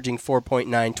 yards, averaging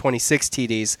 4.9, 26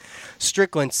 TDs.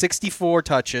 Strickland, 64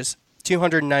 touches,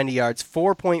 290 yards,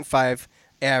 4.5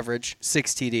 average,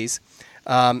 6 TDs.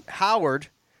 Howard's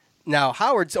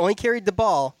only carried the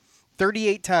ball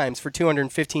 38 times for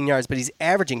 215 yards, but he's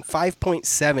averaging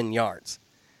 5.7 yards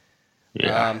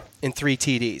in 3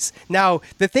 TDs. Now,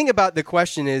 the thing about the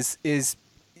question is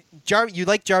you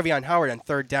like Jarvion Howard on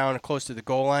third down close to the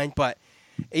goal line, but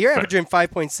you're averaging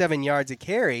 5.7 yards a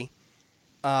carry.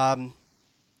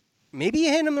 Maybe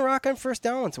you hit him the rock on first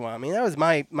down once in a while. I mean, that was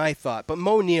my thought. But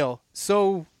Mo Neal,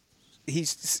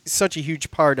 he's such a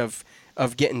huge part of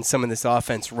getting some of this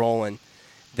offense rolling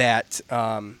that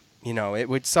it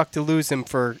would suck to lose him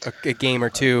for a game or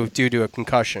two due to a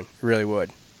concussion. It really would.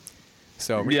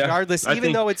 So regardless,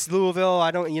 even though it's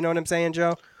Louisville, you know what I'm saying,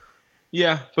 Joe?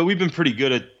 Yeah, but we've been pretty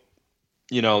good at,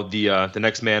 the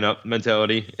next man up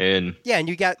mentality, and and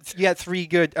you got 3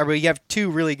 good, or you have 2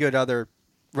 really good other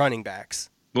running backs.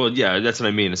 Well, yeah, that's what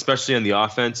I mean, especially on the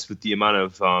offense with the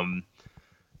amount of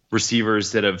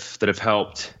receivers that have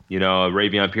helped.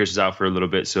 Ravion Pierce is out for a little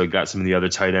bit, so it got some of the other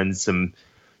tight ends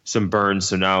some burns.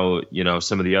 So now,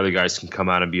 some of the other guys can come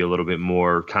out and be a little bit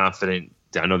more confident.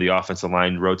 I know the offensive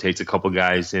line rotates a couple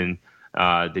guys in.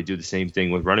 They do the same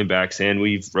thing with running backs, and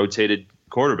we've rotated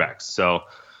quarterbacks. So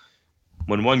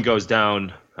when one goes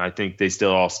down, I think they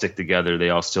still all stick together. They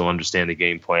all still understand the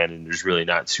game plan, and there's really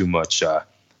not too much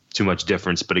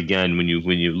difference. But again, when you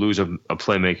lose a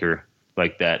playmaker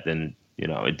like that, then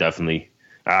it definitely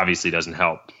obviously doesn't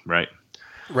help, right?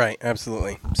 Right,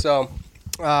 absolutely. So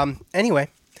anyway.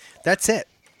 That's it.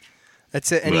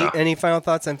 Any final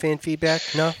thoughts on fan feedback?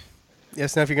 No?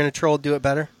 Yes, no, if you're going to troll, do it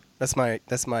better? That's my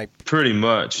pretty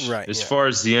much. Right. As far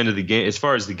as the end of the game, as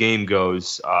far as the game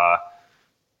goes,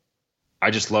 I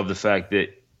just love the fact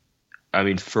that,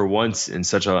 for once in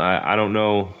I don't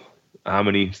know how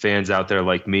many fans out there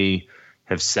like me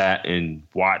have sat and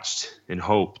watched and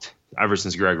hoped ever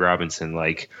since Greg Robinson,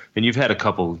 and you've had a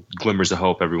couple glimmers of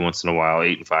hope every once in a while,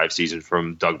 8-5 season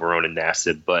from Doug Marrone and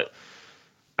Nassib, but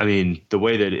the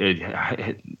way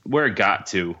that where it got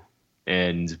to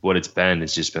and what it's been,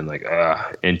 it's just been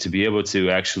and to be able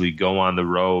to actually go on the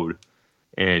road,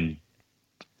 and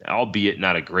albeit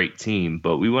not a great team,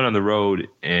 but we went on the road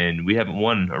and we haven't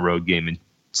won a road game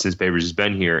since Babers has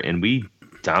been here, and we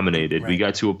dominated. Right. We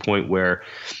got to a point where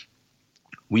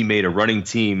we made a running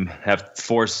team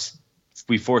forced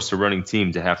a running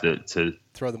team to have to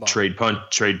throw the ball,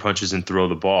 trade punches and throw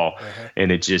the ball. Uh-huh. And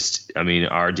it just,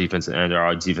 our defense and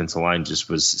our defensive line just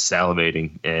was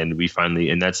salivating, and we finally,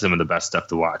 and that's some of the best stuff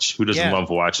to watch. Who doesn't love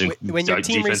watching when your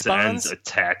team defensive responds? ends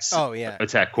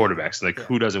attack quarterbacks?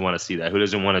 Who doesn't want to see that? Who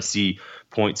doesn't want to see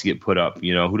points get put up?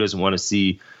 Who doesn't want to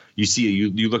see,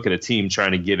 you look at a team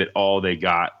trying to give it all they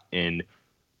got and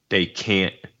they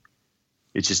can't.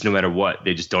 It's just no matter what,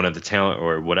 they just don't have the talent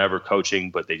or whatever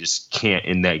coaching, but they just can't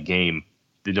in that game.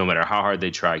 No matter how hard they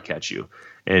try, catch you.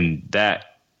 And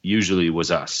that usually was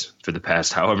us for the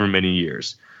past however many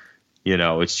years.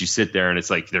 It's you sit there and it's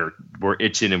like we're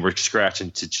itching and we're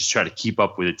scratching to just try to keep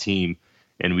up with a team,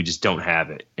 and we just don't have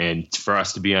it. And for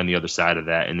us to be on the other side of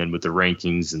that, and then with the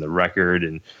rankings and the record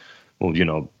and,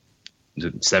 the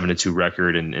 7-2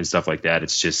 record and stuff like that,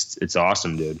 it's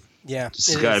awesome, dude. Yeah.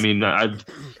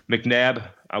 McNabb,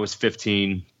 I was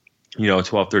 15,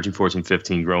 12, 13, 14,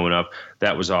 15 growing up.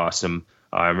 That was awesome.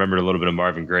 I remember a little bit of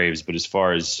Marvin Graves, but as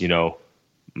far as,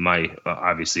 my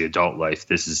obviously adult life,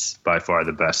 this is by far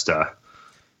the best.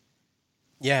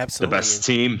 Absolutely. The best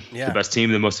team, the best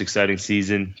team, the most exciting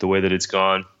season, the way that it's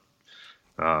gone.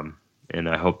 And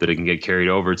I hope that it can get carried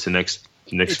over to this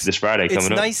Friday coming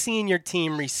up. It's nice seeing your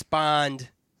team respond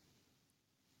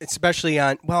especially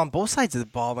on both sides of the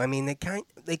ball. I mean, they kind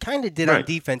of did on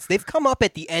defense. They've come up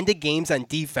at the end of games on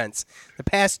defense. The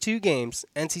past 2 games,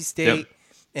 NC State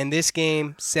and this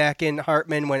game, sacking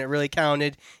Hartman when it really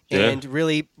counted, and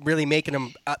really making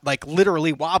him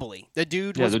literally wobbly. The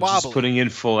dude was wobbly. Just putting in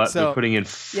they're putting in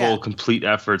full complete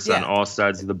efforts on all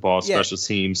sides of the ball, special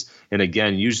teams. And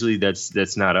again, usually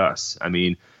that's not us. I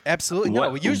mean, absolutely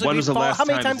no. Usually how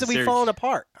many times have we fallen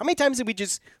apart? How many times did we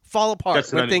just fall apart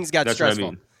when things got stressful? What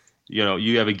I mean.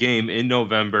 You have a game in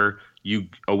November,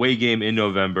 away game in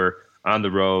November on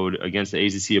the road against the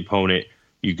ACC opponent.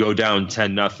 You go down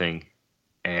 10-0,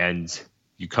 and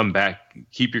you come back,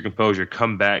 keep your composure,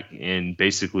 come back, and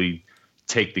basically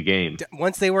take the game.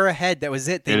 Once they were ahead, that was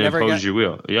it. They and never impose your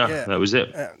will. Yeah, that was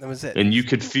it. That was it. And you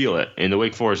could feel it, and the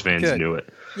Wake Forest fans knew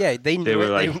it. Yeah, they knew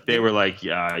it. They were like,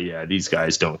 these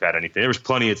guys don't got anything. There was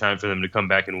plenty of time for them to come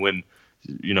back and win.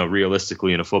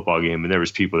 Realistically in a football game, and there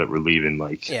was people that were leaving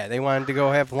they wanted to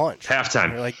go have lunch.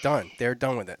 Halftime. They're done. They're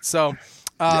done with it. So,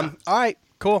 all right,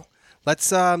 cool.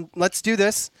 Let's do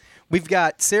this. We've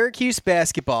got Syracuse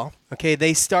basketball. Okay,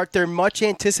 they start their much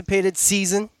anticipated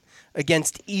season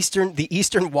against the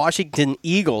Eastern Washington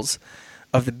Eagles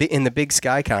in the Big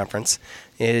Sky Conference.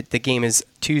 The game is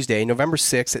Tuesday, November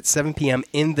 6th at 7 p.m.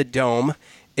 in the Dome.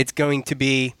 It's going to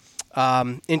be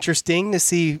interesting to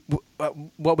see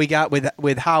what we got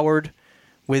with Howard,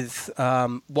 with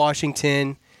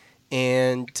Washington,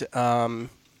 and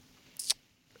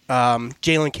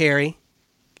Jalen Carey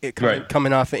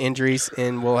coming off of injuries,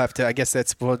 and we'll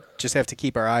just have to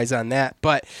keep our eyes on that.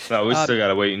 But we still got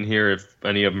to wait and hear if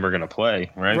any of them are going to play,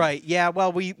 right? Right. Yeah.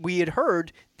 Well, we had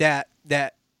heard that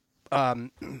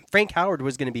Frank Howard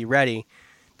was going to be ready,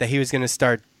 that he was going to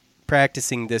start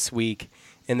practicing this week,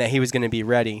 and that he was going to be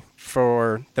ready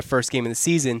for the first game of the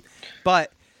season.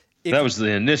 But that was the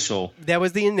initial.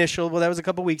 Well, that was a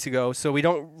couple weeks ago, so we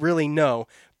don't really know.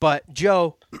 But,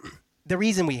 Joe, the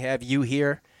reason we have you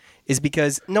here is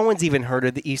because no one's even heard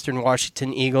of the Eastern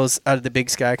Washington Eagles out of the Big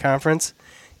Sky Conference.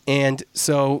 And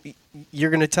so you're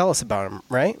going to tell us about them,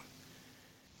 right?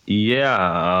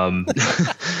 Yeah.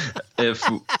 If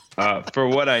for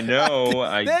what I know,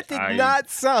 that did not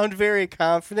sound very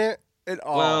confident at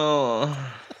all. Well,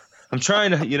 I'm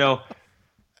trying to,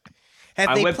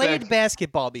 Have they played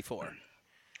basketball before?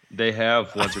 They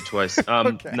have once or twice.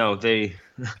 Okay. No,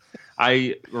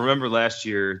 I remember last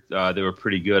year they were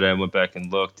pretty good. I went back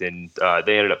and looked, and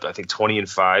they ended up, I think,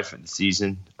 20-5 in the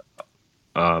season.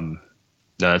 No,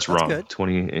 that's wrong. Good.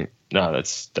 20. No,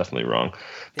 that's definitely wrong. Yeah,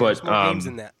 but there's more games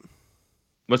than that.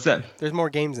 What's that? There's more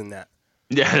games than that.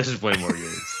 Yeah, there's way more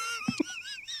games.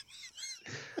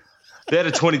 They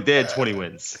had 20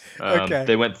 wins. Okay.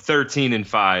 They went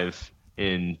 13-5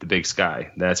 in the Big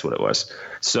Sky. That's what it was.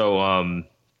 So,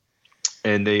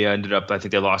 and they ended up, I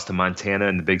think they lost to Montana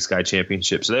in the Big Sky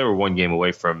Championship. So they were one game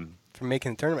away from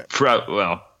making the tournament.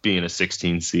 Being a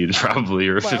 16 seed probably,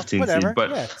 or a 15 seed,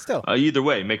 but still. Either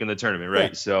way, making the tournament,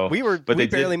 right? Yeah. So we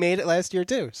barely made it last year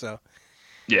too. So.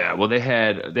 Yeah, well, they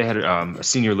had a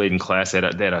senior laden class. They had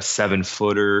a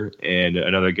 7-footer and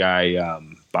another guy,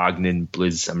 Bogdan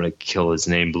Blizz. I'm gonna kill his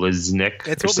name,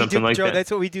 Bliznik, or something like Joe, that. That's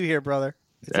what we do here, brother.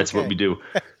 That's what we do.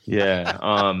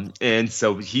 Yeah. And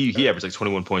so he averaged like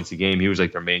 21 points a game. He was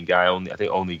like their main guy,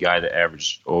 only guy that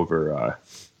averaged over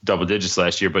double digits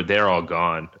last year. But they're all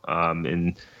gone.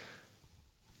 And I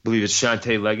believe it's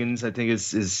Shante Leggins, I think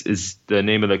is the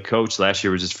name of the coach. Last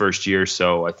year was his first year,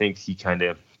 so I think he kind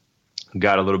of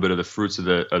got a little bit of the fruits of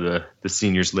the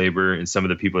seniors' labor and some of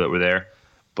the people that were there.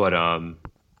 But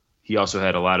he also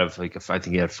had a lot of, I think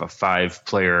he had a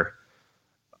 5-player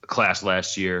class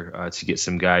last year to get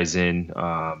some guys in.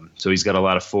 So he's got a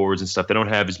lot of forwards and stuff. They don't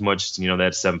have as much, they had a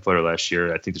 7-footer last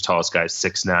year. I think the tallest guy is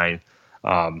 6'9".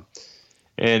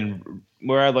 And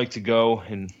where I'd like to go,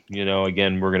 and,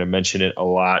 again, we're going to mention it a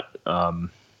lot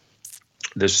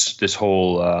this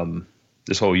whole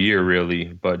year, really,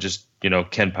 but just,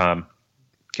 Ken Pom.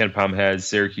 Ken Pom has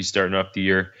Syracuse starting off the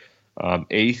year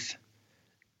 8th.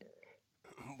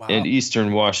 Wow. And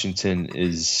Eastern Washington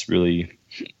is really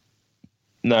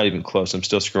not even close. I'm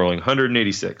still scrolling.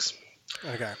 186.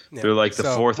 Okay. Yeah. They're like the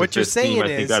 4th or 5th team, I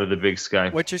think, out of the Big Sky.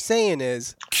 What you're saying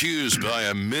is... Q's by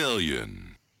a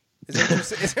million.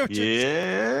 Is that what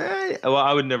yeah. Well,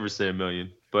 I would never say a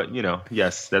million. But,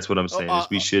 yes, that's what I'm saying. Is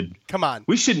we should... Come on.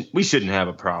 We shouldn't have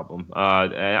a problem.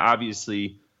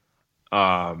 Obviously...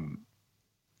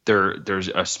 There's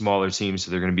a smaller team,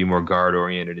 so they're going to be more guard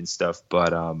oriented and stuff.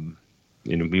 But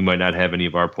we might not have any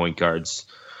of our point guards.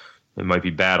 It might be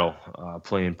Battle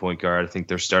playing point guard. I think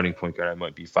their starting point guard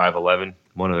might be 5'11",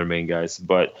 one of their main guys.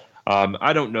 But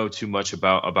I don't know too much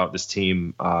about this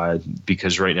team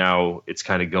because right now it's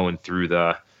kind of going through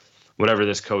the whatever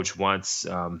this coach wants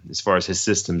as far as his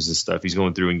systems and stuff. He's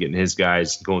going through and getting his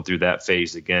guys going through that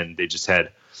phase again. They just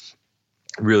had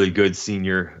really good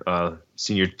senior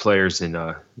players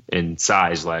in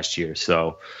size last year,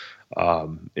 so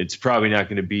it's probably not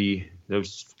going to be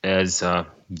as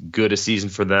good a season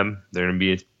for them. They're going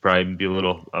to probably be a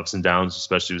little ups and downs,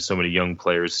 especially with so many young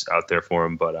players out there for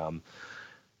them. But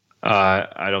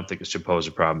I don't think it should pose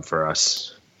a problem for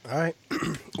us. All right.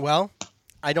 Well,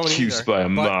 I don't Chiefs either. By a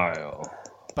mile.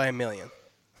 By a million.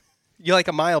 You like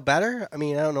a mile better? I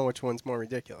mean, I don't know which one's more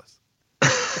ridiculous.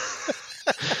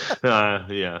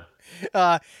 Yeah.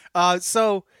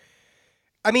 So,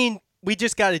 I mean, we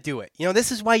just got to do it.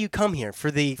 This is why you come here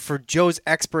for Joe's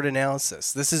expert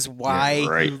analysis. This is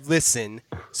why you listen,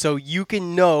 so you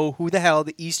can know who the hell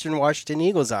the Eastern Washington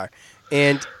Eagles are.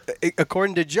 And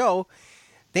according to Joe,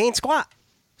 they ain't squat.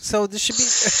 So this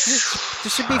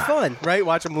should be fun, right?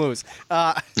 Watch them lose.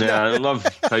 I love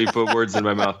how you put words in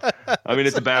my mouth. I mean,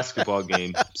 it's a basketball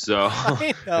game, so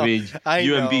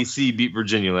UMBC beat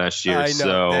Virginia last year,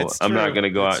 so I'm not going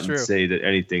to go out and say that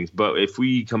anything. But if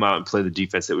we come out and play the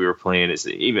defense that we were playing, is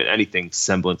even anything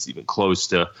semblance, even close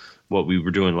to what we were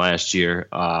doing last year,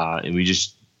 and we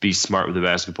just be smart with the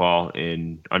basketball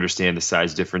and understand the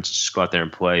size difference, just go out there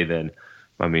and play, then.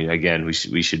 I mean, again, we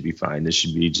should be fine. This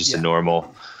should be just a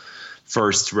normal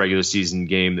first regular season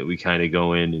game that we kind of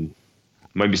go in, and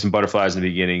might be some butterflies in the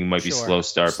beginning, might be slow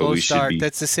start, but we should be.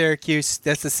 That's the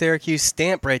Syracuse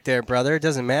stamp right there, brother. It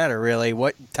doesn't matter really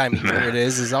what time of year it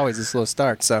is always a slow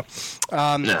start. So,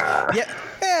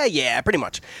 yeah, pretty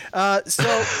much.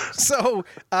 So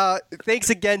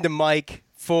thanks again to Mike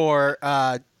for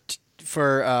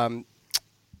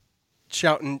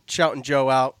shouting Joe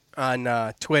out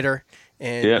on Twitter.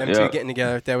 And them two getting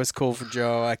together. That was cool for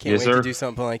Joe. I can't wait to do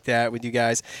something like that with you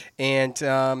guys. And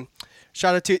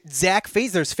shout out to Zach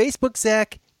Faze. There's Facebook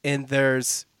Zach and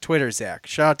there's Twitter Zach.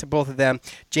 Shout out to both of them.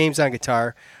 James on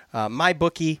guitar, my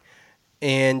bookie,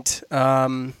 and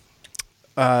JP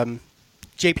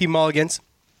Mulligans.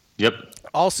 Yep.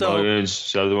 Also, Mulligans.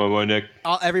 Shout out to my boy Nick.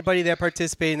 Everybody that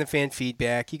participated in the fan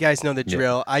feedback. You guys know the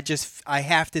drill. I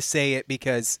have to say it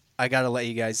because I got to let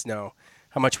you guys know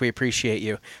how much we appreciate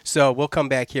you. So we'll come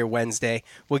back here Wednesday.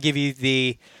 We'll give you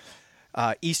the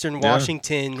Eastern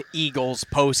Washington Eagles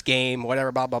post-game,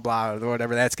 whatever, blah, blah, blah,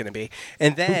 whatever that's going to be.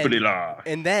 And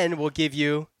then we'll give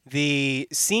you the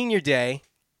Senior Day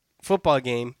football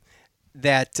game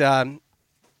that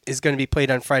is going to be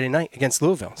played on Friday night against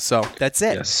Louisville. So that's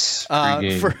it. Yes.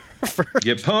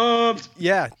 Get pumped.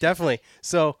 Yeah, definitely.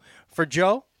 So for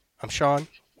Joe, I'm Sean.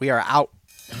 We are out.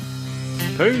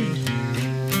 Hey.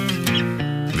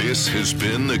 This has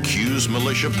been the Q's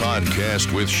Militia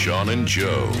Podcast with Sean and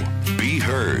Joe. Be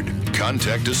heard.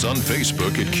 Contact us on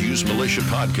Facebook at Q's Militia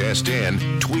Podcast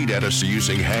and tweet at us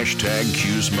using hashtag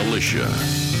Q's Militia.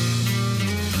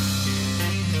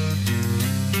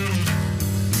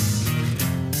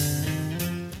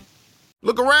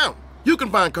 Look around. You can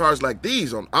find cars like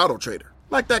these on AutoTrader,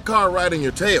 like that car riding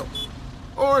your tail.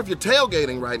 Or if you're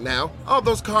tailgating right now, all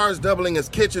those cars doubling as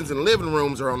kitchens and living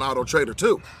rooms are on AutoTrader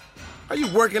too. Are you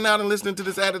working out and listening to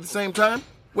this ad at the same time?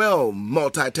 Well,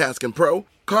 multitasking pro,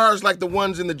 cars like the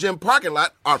ones in the gym parking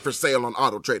lot are for sale on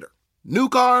AutoTrader. New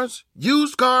cars,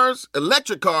 used cars,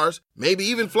 electric cars, maybe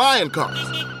even flying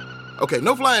cars. Okay,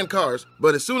 no flying cars,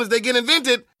 but as soon as they get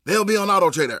invented, they'll be on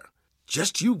AutoTrader.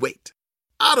 Just you wait.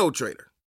 AutoTrader.